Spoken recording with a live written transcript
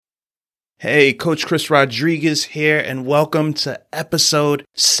Hey, Coach Chris Rodriguez here, and welcome to episode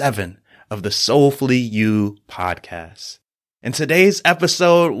 7 of the Soulfully You podcast. In today's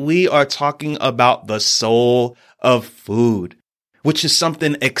episode, we are talking about the soul of food, which is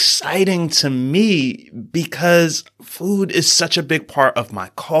something exciting to me because food is such a big part of my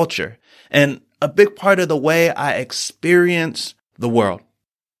culture and a big part of the way I experience the world.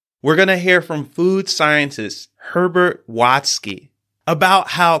 We're going to hear from food scientist Herbert Watsky about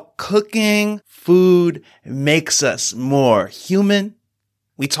how cooking food makes us more human.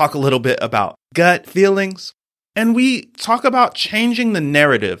 We talk a little bit about gut feelings, and we talk about changing the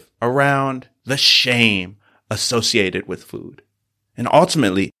narrative around the shame associated with food, and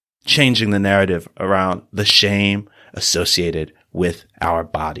ultimately changing the narrative around the shame associated with our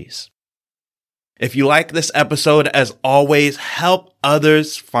bodies. If you like this episode, as always, help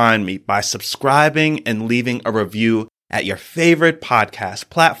others find me by subscribing and leaving a review at your favorite podcast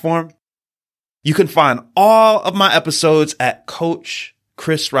platform. You can find all of my episodes at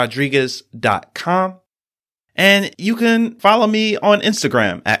CoachChrisRodriguez.com. And you can follow me on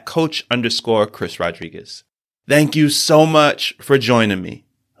Instagram at Coach_Chris Rodriguez. Thank you so much for joining me.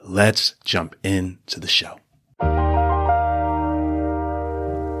 Let's jump into the show.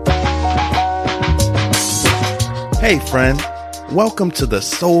 Hey, friend. Welcome to the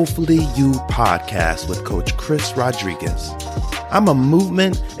Soulfully You podcast with Coach Chris Rodriguez. I'm a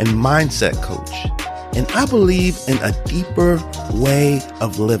movement and mindset coach, and I believe in a deeper way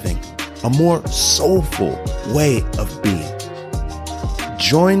of living, a more soulful way of being.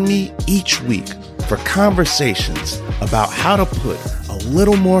 Join me each week for conversations about how to put a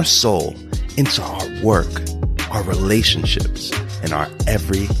little more soul into our work, our relationships, and our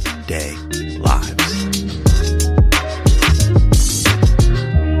everyday lives.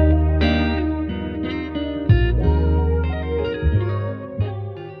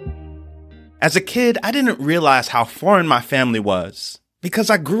 As a kid, I didn't realize how foreign my family was because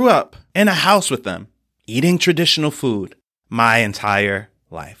I grew up in a house with them, eating traditional food my entire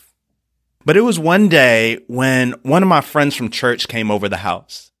life. But it was one day when one of my friends from church came over the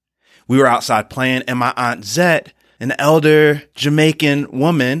house. We were outside playing, and my Aunt Zette, an elder Jamaican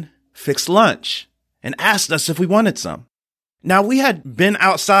woman, fixed lunch and asked us if we wanted some. Now, we had been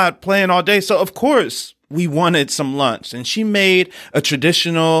outside playing all day, so of course we wanted some lunch, and she made a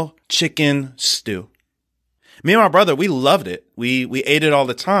traditional chicken stew. Me and my brother, we loved it. We ate it all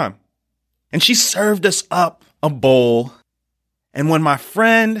the time. And she served us up a bowl. And when my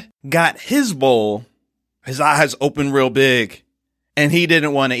friend got his bowl, his eyes opened real big, and he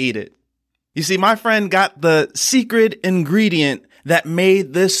didn't want to eat it. You see, my friend got the secret ingredient that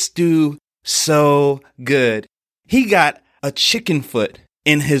made this stew so good. He got a chicken foot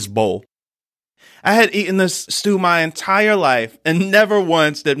in his bowl. I had eaten this stew my entire life, and never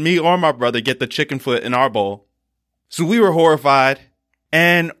once did me or my brother get the chicken foot in our bowl. So we were horrified.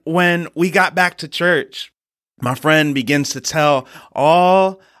 And when we got back to church, my friend begins to tell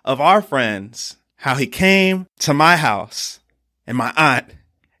all of our friends how he came to my house and my aunt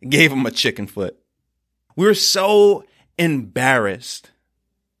gave him a chicken foot. We were so embarrassed.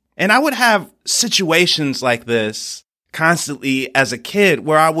 And I would have situations like this constantly as a kid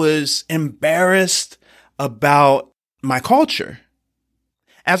where I was embarrassed about my culture.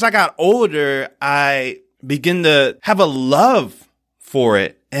 As I got older, I began to have a love for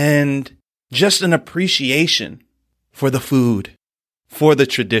it and just an appreciation for the food, for the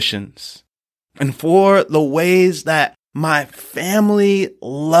traditions, and for the ways that my family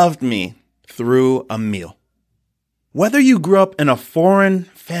loved me through a meal. Whether you grew up in a foreign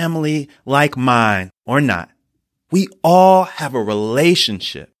family like mine or not, we all have a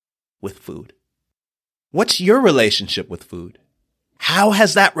relationship with food. What's your relationship with food? How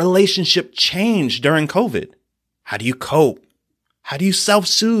has that relationship changed during COVID? How do you cope? How do you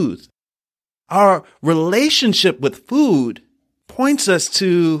self-soothe? Our relationship with food points us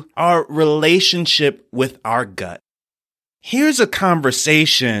to our relationship with our gut. Here's a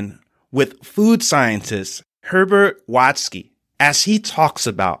conversation with food scientist Herbert Watsky as he talks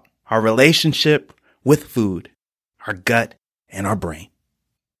about our relationship with food, our gut, and our brain.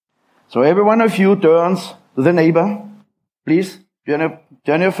 So every one of you turns to the neighbor. Please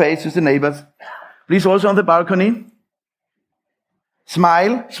turn your face to the neighbors. Please also on the balcony.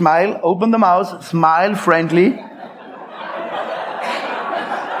 Smile, open the mouth, smile friendly.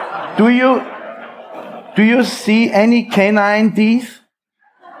 Do you see any canine teeth?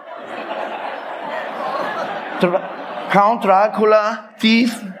 Count Dracula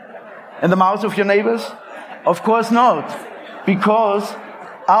teeth in the mouth of your neighbors? Of course not, because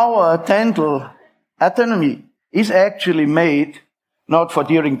our dental anatomy is actually made not for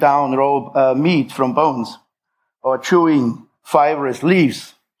tearing down raw meat from bones or chewing fibrous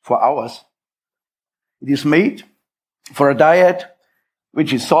leaves for hours. It is made for a diet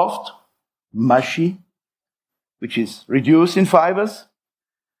which is soft, mushy, which is reduced in fibers,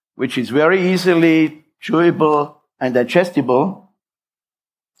 which is very easily chewable and digestible.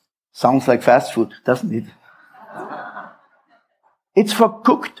 Sounds like fast food, doesn't it? It's for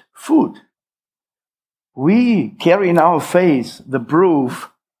cooked food. We carry in our face the proof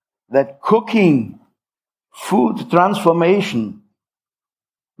that cooking, food transformation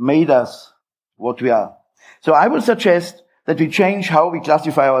made us what we are. So I would suggest that we change how we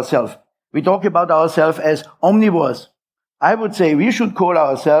classify ourselves. We talk about ourselves as omnivores. I would say we should call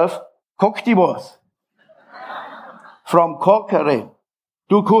ourselves coctivores. From coccere,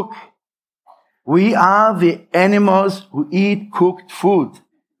 to cook. We are the animals who eat cooked food.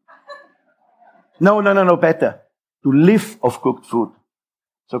 No, better. To live of cooked food.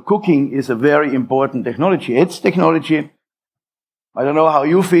 So cooking is a very important technology. It's technology. I don't know how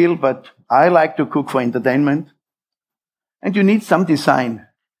you feel, but I like to cook for entertainment. And you need some design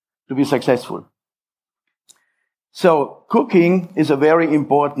to be successful. So cooking is a very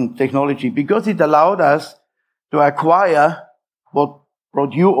important technology because it allowed us to acquire what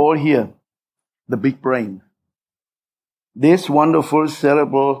brought you all here, the big brain. This wonderful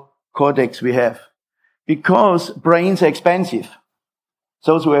cerebral cortex we have. Because brains are expensive.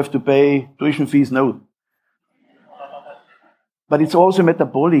 Those who have to pay tuition fees know. But it's also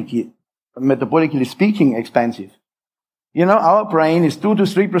metabolically speaking expensive. You know, our brain is 2 to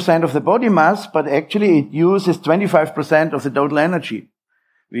 3% of the body mass, but actually it uses 25% of the total energy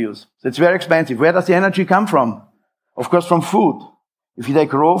we use. So it's very expensive. Where does the energy come from? Of course, from food. If you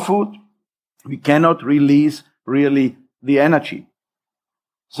take raw food, we cannot release really the energy.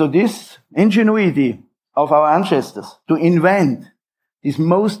 So this ingenuity of our ancestors to invent this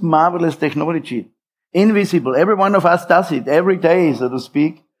most marvelous technology, invisible, every one of us does it every day, so to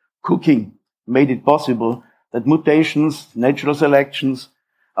speak, cooking made it possible that mutations, natural selections,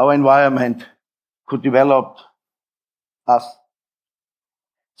 our environment could develop us.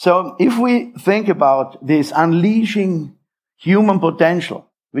 So if we think about this unleashing human potential,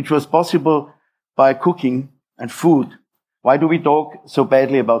 which was possible by cooking and food, why do we talk so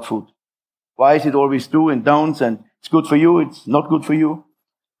badly about food? Why is it always do and don'ts and it's good for you, it's not good for you?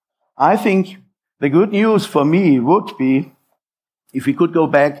 I think the good news for me would be if we could go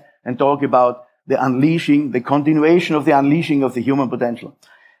back and talk about the unleashing, the continuation of the unleashing of the human potential.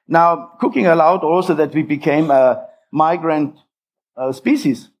 Now, cooking allowed also that we became a migrant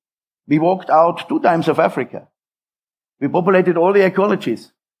species. We walked out 2 times of Africa. We populated all the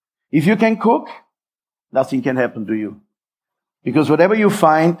ecologies. If you can cook, nothing can happen to you. Because whatever you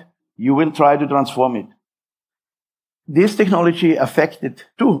find, you will try to transform it. This technology affected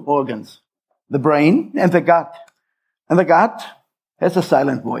 2 organs, the brain and the gut. And the gut has a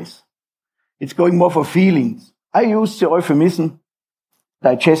silent voice. It's going more for feelings. I use the euphemism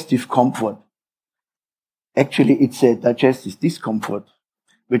digestive comfort. Actually, it's a digestive discomfort,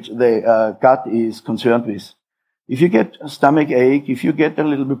 which the gut is concerned with. If you get a stomach ache, if you get a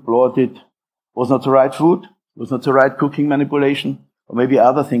little bit bloated, was not the right food, was not the right cooking manipulation, or maybe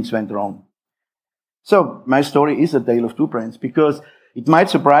other things went wrong. So my story is a tale of 2 brains because it might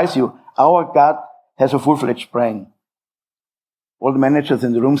surprise you. Our gut has a full-fledged brain. All the managers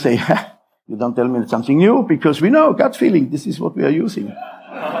in the room say, you don't tell me something new because we know gut feeling. This is what we are using.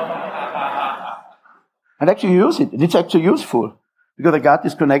 And actually use it. And it's actually useful because the gut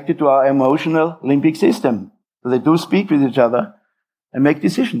is connected to our emotional limbic system. So they do speak with each other and make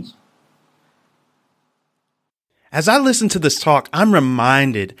decisions. As I listen to this talk, I'm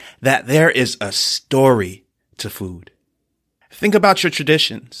reminded that there is a story to food. Think about your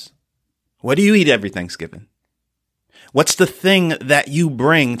traditions. What do you eat every Thanksgiving? What's the thing that you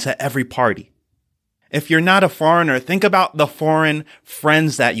bring to every party? If you're not a foreigner, think about the foreign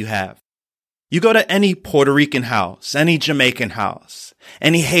friends that you have. You go to any Puerto Rican house, any Jamaican house,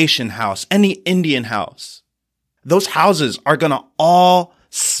 any Haitian house, any Indian house. Those houses are going to all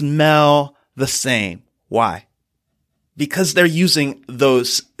smell the same. Why? Because they're using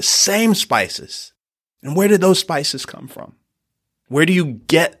those same spices. And where did those spices come from? Where do you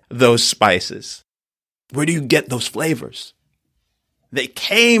get those spices? Where do you get those flavors? They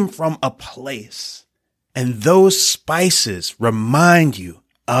came from a place. And those spices remind you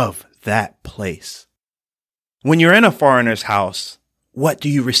of that place. When you're in a foreigner's house, what do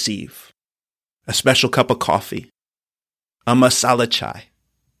you receive? A special cup of coffee, a masala chai,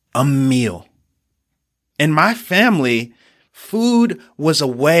 a meal. In my family, food was a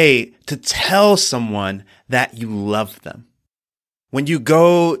way to tell someone that you love them. When you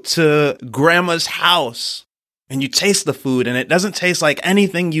go to grandma's house and you taste the food and it doesn't taste like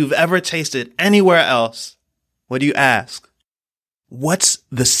anything you've ever tasted anywhere else, what do you ask? What's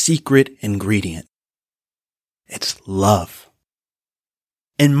the secret ingredient? It's love.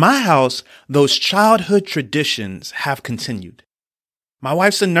 In my house, those childhood traditions have continued. My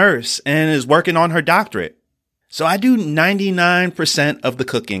wife's a nurse and is working on her doctorate. So I do 99% of the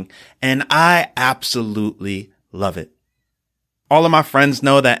cooking, and I absolutely love it. All of my friends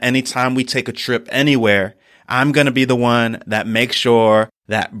know that anytime we take a trip anywhere, I'm going to be the one that makes sure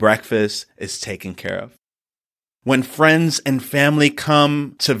that breakfast is taken care of. When friends and family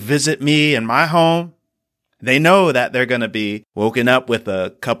come to visit me in my home, they know that they're going to be woken up with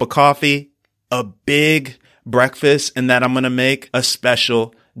a cup of coffee, a big breakfast, and that I'm going to make a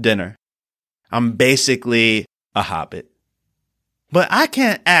special dinner. I'm basically a hobbit. But I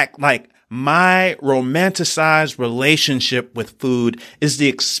can't act like my romanticized relationship with food is the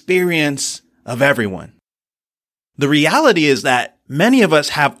experience of everyone. The reality is that many of us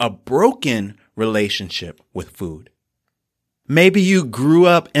have a broken relationship with food. Maybe you grew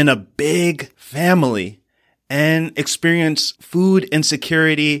up in a big family and experienced food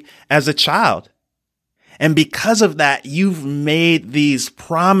insecurity as a child. And because of that, you've made these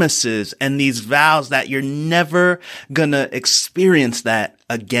promises and these vows that you're never gonna experience that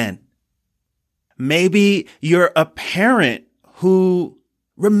again. Maybe you're a parent who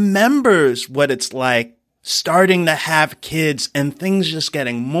remembers what it's like starting to have kids and things just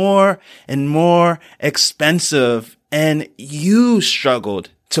getting more and more expensive, and you struggled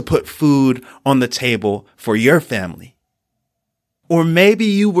to put food on the table for your family. Or maybe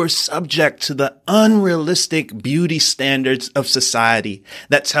you were subject to the unrealistic beauty standards of society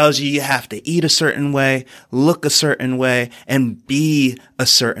that tells you have to eat a certain way, look a certain way, and be a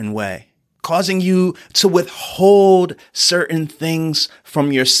certain way, causing you to withhold certain things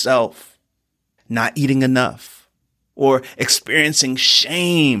from yourself, not eating enough, or experiencing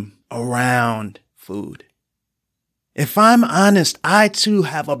shame around food. If I'm honest, I too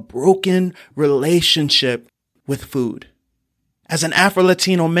have a broken relationship with food. As an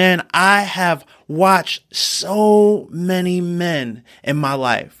Afro-Latino man, I have watched so many men in my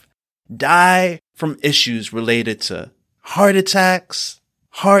life die from issues related to heart attacks,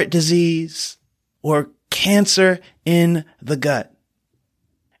 heart disease, or cancer in the gut.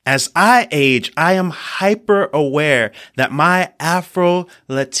 As I age, I am hyper aware that my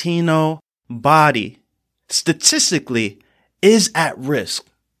Afro-Latino body statistically is at risk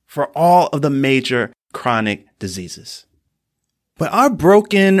for all of the major chronic diseases. But our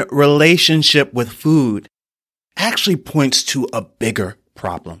broken relationship with food actually points to a bigger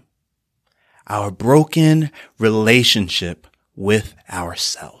problem. Our broken relationship with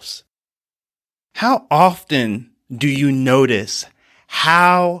ourselves. How often do you notice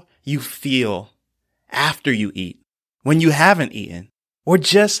how you feel after you eat, when you haven't eaten, or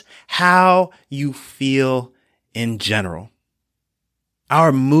just how you feel in general?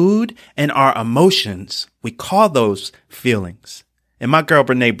 Our mood and our emotions, we call those feelings. And my girl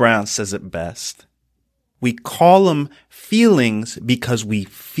Brene Brown says it best. We call them feelings because we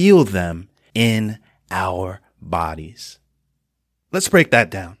feel them in our bodies. Let's break that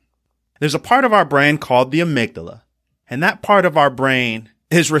down. There's a part of our brain called the amygdala, and that part of our brain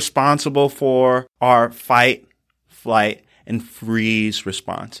is responsible for our fight, flight, and freeze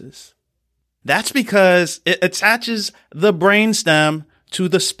responses. That's because it attaches the brainstem to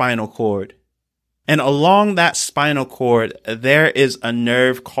the spinal cord. And along that spinal cord, there is a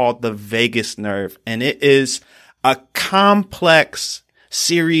nerve called the vagus nerve, and it is a complex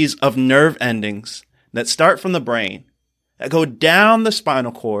series of nerve endings that start from the brain, that go down the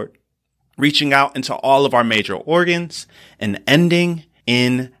spinal cord, reaching out into all of our major organs and ending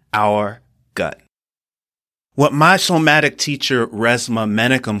in our gut. What my somatic teacher, Resmaa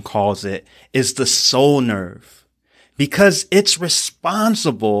Menakem, calls it is the soul nerve, because it's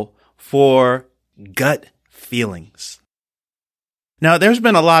responsible for gut feelings. Now, there's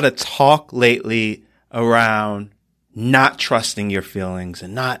been a lot of talk lately around not trusting your feelings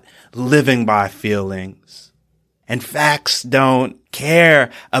and not living by feelings. And facts don't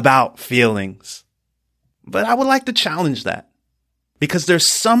care about feelings. But I would like to challenge that, because there's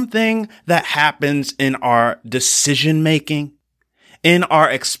something that happens in our decision making, in our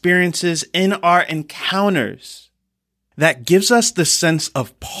experiences, in our encounters that gives us the sense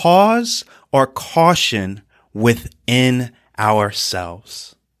of pause or caution within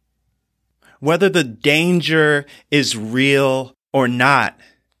ourselves. Whether the danger is real or not,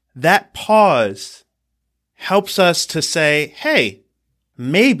 that pause helps us to say, hey,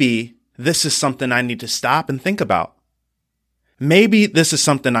 maybe this is something I need to stop and think about. maybe this is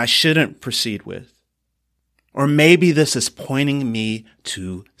something I shouldn't proceed with. Or maybe this is pointing me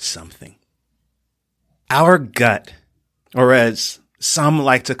to something. Our gut, or as some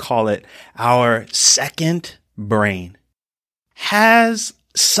like to call it, our second brain, has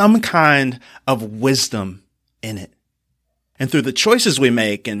some kind of wisdom in it. And through the choices we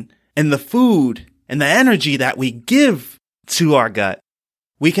make and the food and the energy that we give to our gut,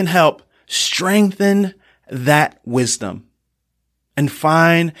 we can help strengthen that wisdom and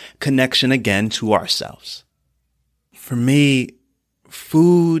find connection again to ourselves. For me,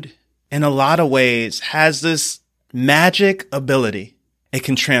 food in a lot of ways has this magic ability. It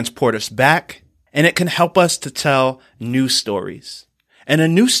can transport us back, and it can help us to tell new stories. And a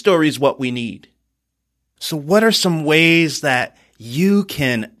new story is what we need. So what are some ways that you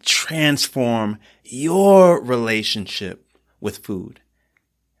can transform your relationship with food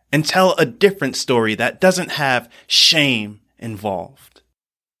and tell a different story that doesn't have shame involved,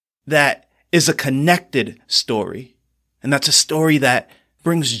 that is a connected story, and that's a story that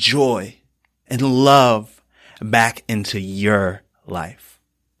brings joy and love back into your life?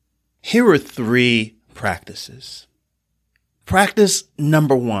 Here are 3 practices. Practice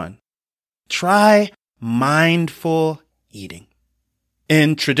number 1, try mindful eating.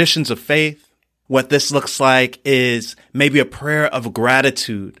 In traditions of faith, what this looks like is maybe a prayer of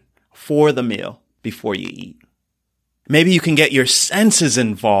gratitude for the meal before you eat. Maybe you can get your senses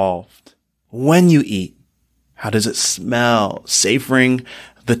involved when you eat. How does it smell? Savoring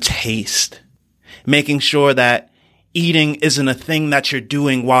the taste. Making sure that eating isn't a thing that you're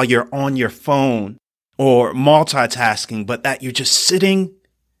doing while you're on your phone or multitasking, but that you're just sitting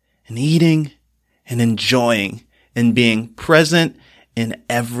and eating and enjoying and being present in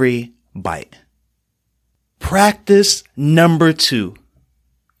every bite. Practice number 2,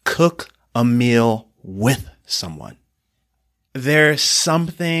 cook a meal with someone. There's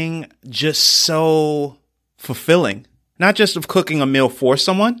something just so fulfilling, not just of cooking a meal for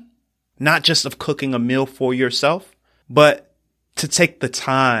someone, not just of cooking a meal for yourself, but to take the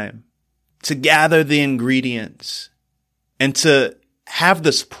time to gather the ingredients and to have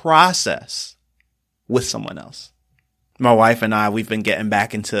this process with someone else. My wife and I, we've been getting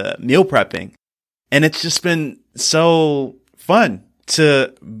back into meal prepping, and it's just been so fun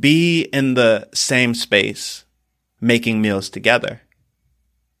to be in the same space making meals together.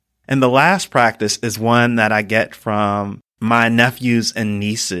 And the last practice is one that I get from my nephews and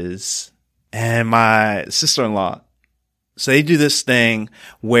nieces and my sister-in-law. So they do this thing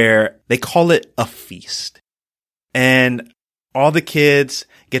where they call it a feast. And all the kids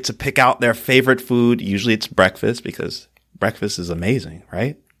get to pick out their favorite food. Usually it's breakfast because breakfast is amazing,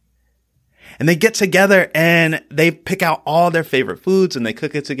 right? And they get together and they pick out all their favorite foods and they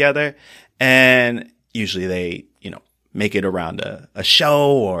cook it together. And usually they, make it around a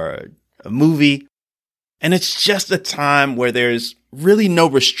show or a movie. And it's just a time where there's really no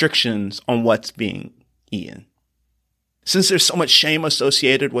restrictions on what's being eaten. Since there's so much shame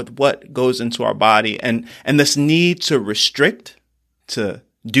associated with what goes into our body and this need to restrict, to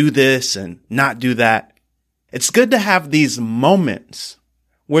do this and not do that, it's good to have these moments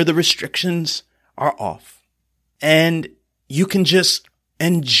where the restrictions are off and you can just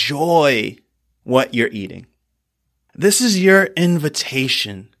enjoy what you're eating. This is your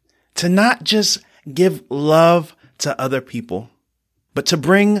invitation to not just give love to other people, but to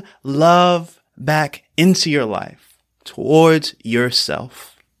bring love back into your life towards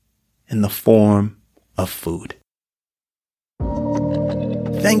yourself in the form of food.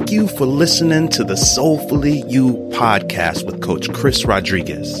 Thank you for listening to the Soulfully You podcast with Coach Chris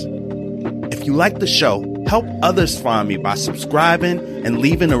Rodriguez. If you like the show, help others find me by subscribing and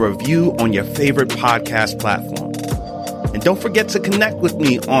leaving a review on your favorite podcast platform. And don't forget to connect with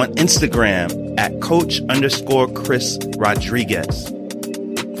me on Instagram at Coach_Chris Rodriguez.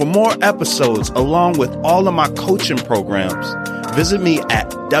 For more episodes, along with all of my coaching programs, visit me at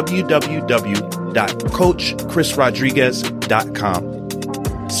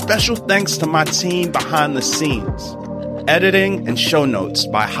www.coachchrisrodriguez.com. Special thanks to my team behind the scenes. Editing and show notes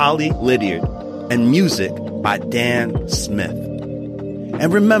by Holly Lydiard and music by Dan Smith.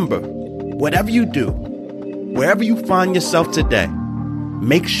 And remember, whatever you do, wherever you find yourself today,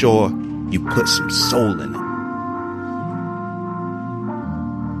 make sure you put some soul in it.